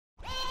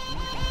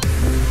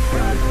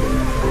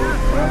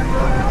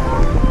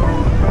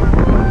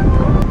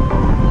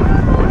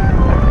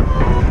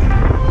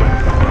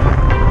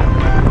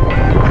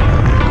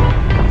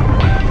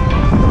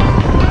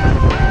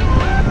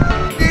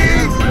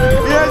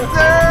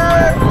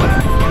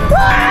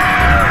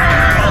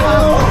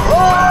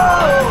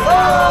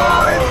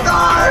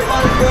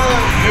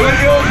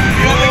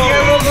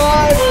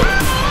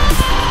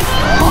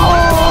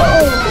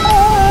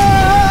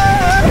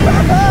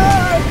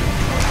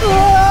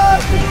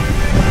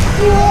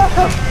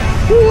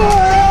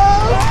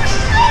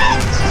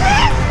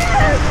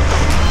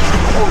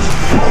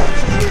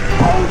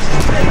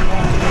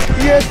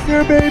Yes,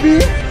 sir, baby.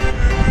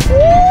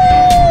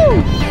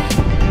 Woo!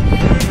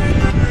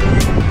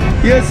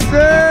 Yes,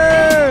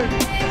 sir.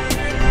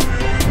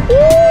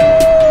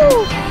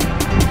 Woo!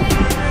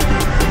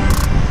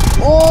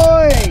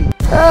 Oi!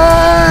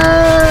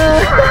 Ah!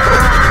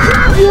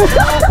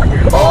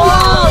 Oh!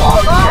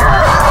 Oh!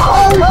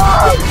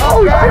 Oh!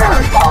 Shit!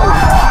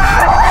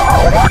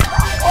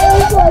 Oh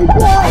my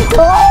God!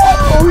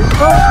 Oh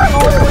shit!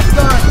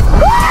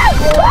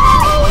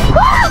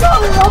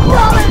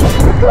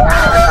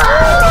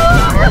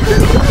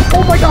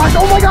 Oh my God! Oh my gosh!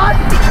 Oh my God!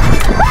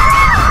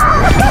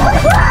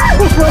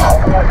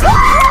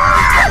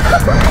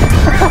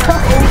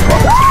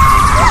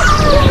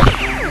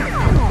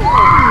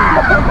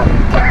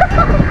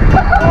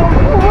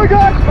 Oh my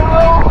God!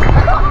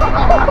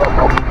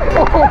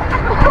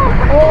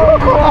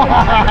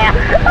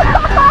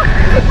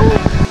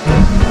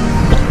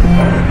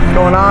 What's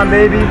going on,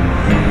 baby?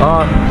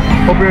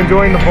 Hope you're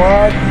enjoying the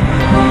vlog.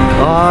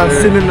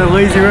 Sitting in the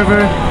lazy river.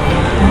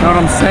 Know what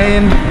I'm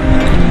saying?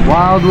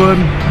 Wildwood.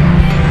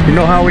 You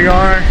know how we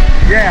are.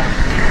 Yeah.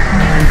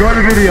 Enjoy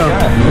the video.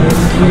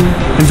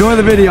 Enjoy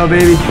the video,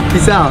 baby.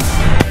 Peace out.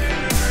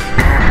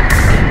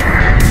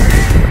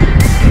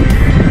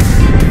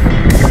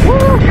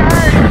 Woo,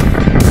 guys!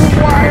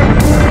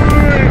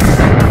 Wildwood!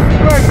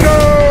 Let's go!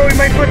 We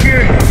might flip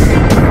here.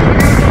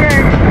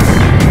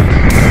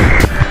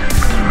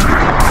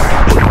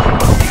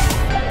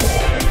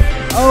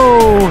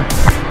 Oh!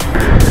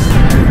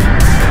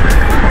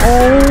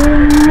 Oh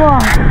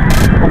my!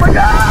 Oh my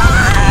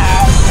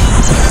God!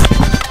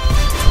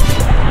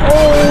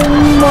 Oh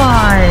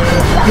my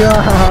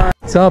God!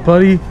 What's up,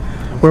 buddy?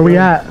 Where we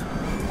at?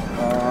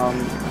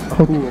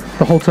 Pool.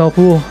 The hotel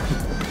pool.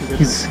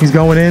 He's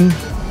going in,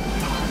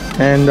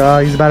 and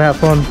he's about to have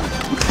fun.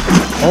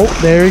 Oh,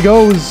 there he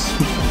goes.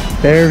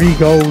 There he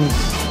goes.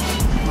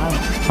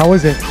 How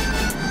is it?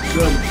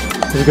 Good.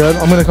 Is it good?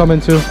 I'm gonna come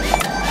in too.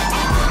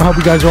 I hope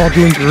you guys are all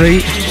doing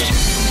great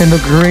in the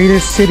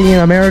greatest city in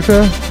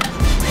America.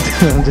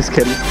 I'm just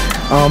kidding.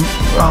 Oh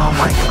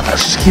my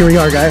gosh, here we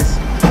are, guys.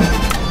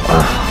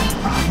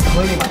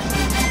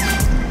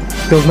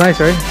 Feels nice,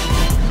 right?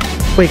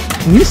 Wait,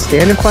 can you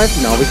stand in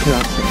 5? No, we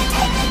cannot stand.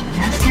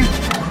 Yes, you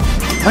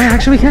can. Oh yeah,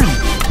 actually we can.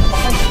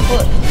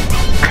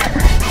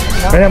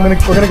 Right,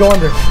 we're gonna go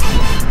under.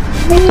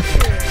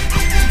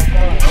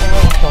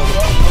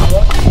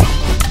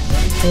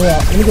 Yeah,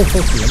 let me go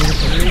close to you.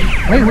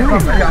 Wait.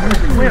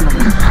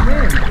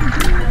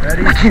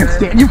 Ready? I can't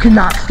stand. You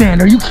cannot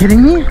stand. Are you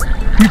kidding me?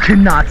 You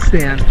cannot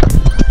stand.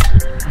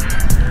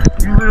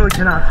 You literally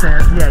cannot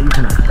stand. Yeah, you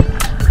cannot.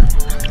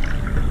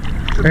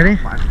 Ready?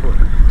 5 foot.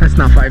 That's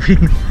not 5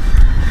 feet.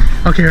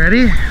 Okay,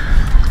 ready?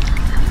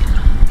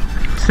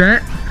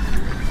 Set.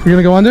 You're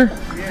gonna go under?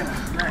 Yeah.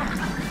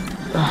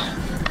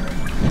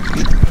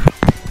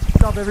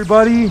 What's up,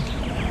 everybody?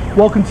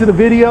 Welcome to the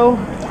video.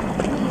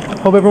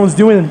 Hope everyone's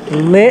doing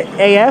lit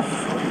AF.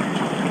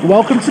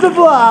 Welcome to the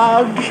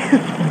vlog.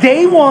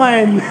 Day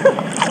 1.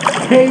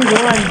 Day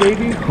 1,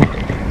 baby.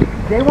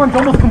 Day 1's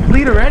almost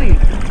complete already.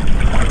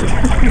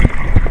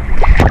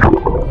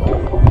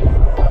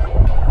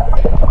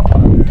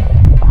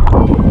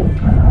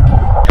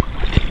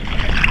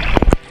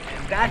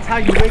 That's how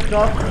you wake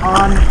up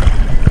on,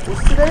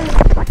 what's today?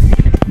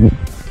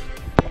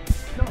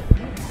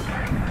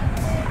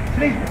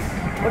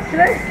 What's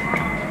today?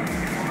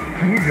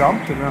 Can you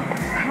jump or no?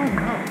 I don't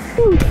know.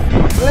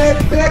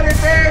 Let's get it,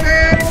 baby!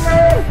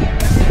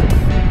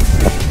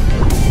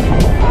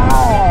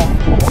 Oh.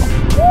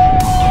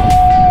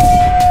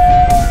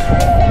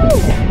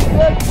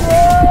 Let's go!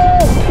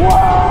 Whoa!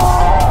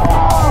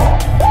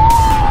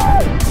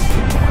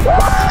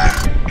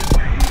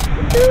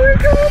 Here we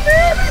go,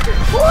 baby!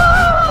 Whoa!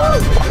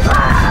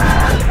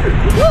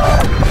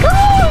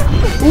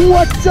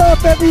 What's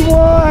up,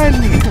 everyone?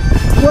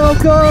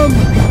 Welcome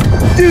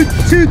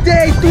to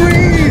day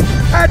 3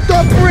 at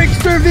the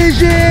Brickster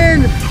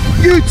Vision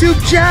YouTube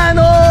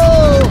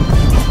channel.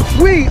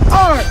 We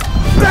are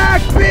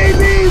back,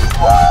 baby!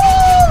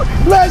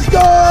 Woo! Let's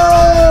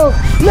go!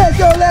 Let's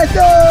go! Let's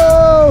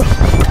go!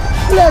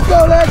 Let's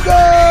go! Let's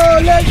go!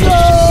 Let's go!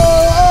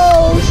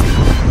 Oh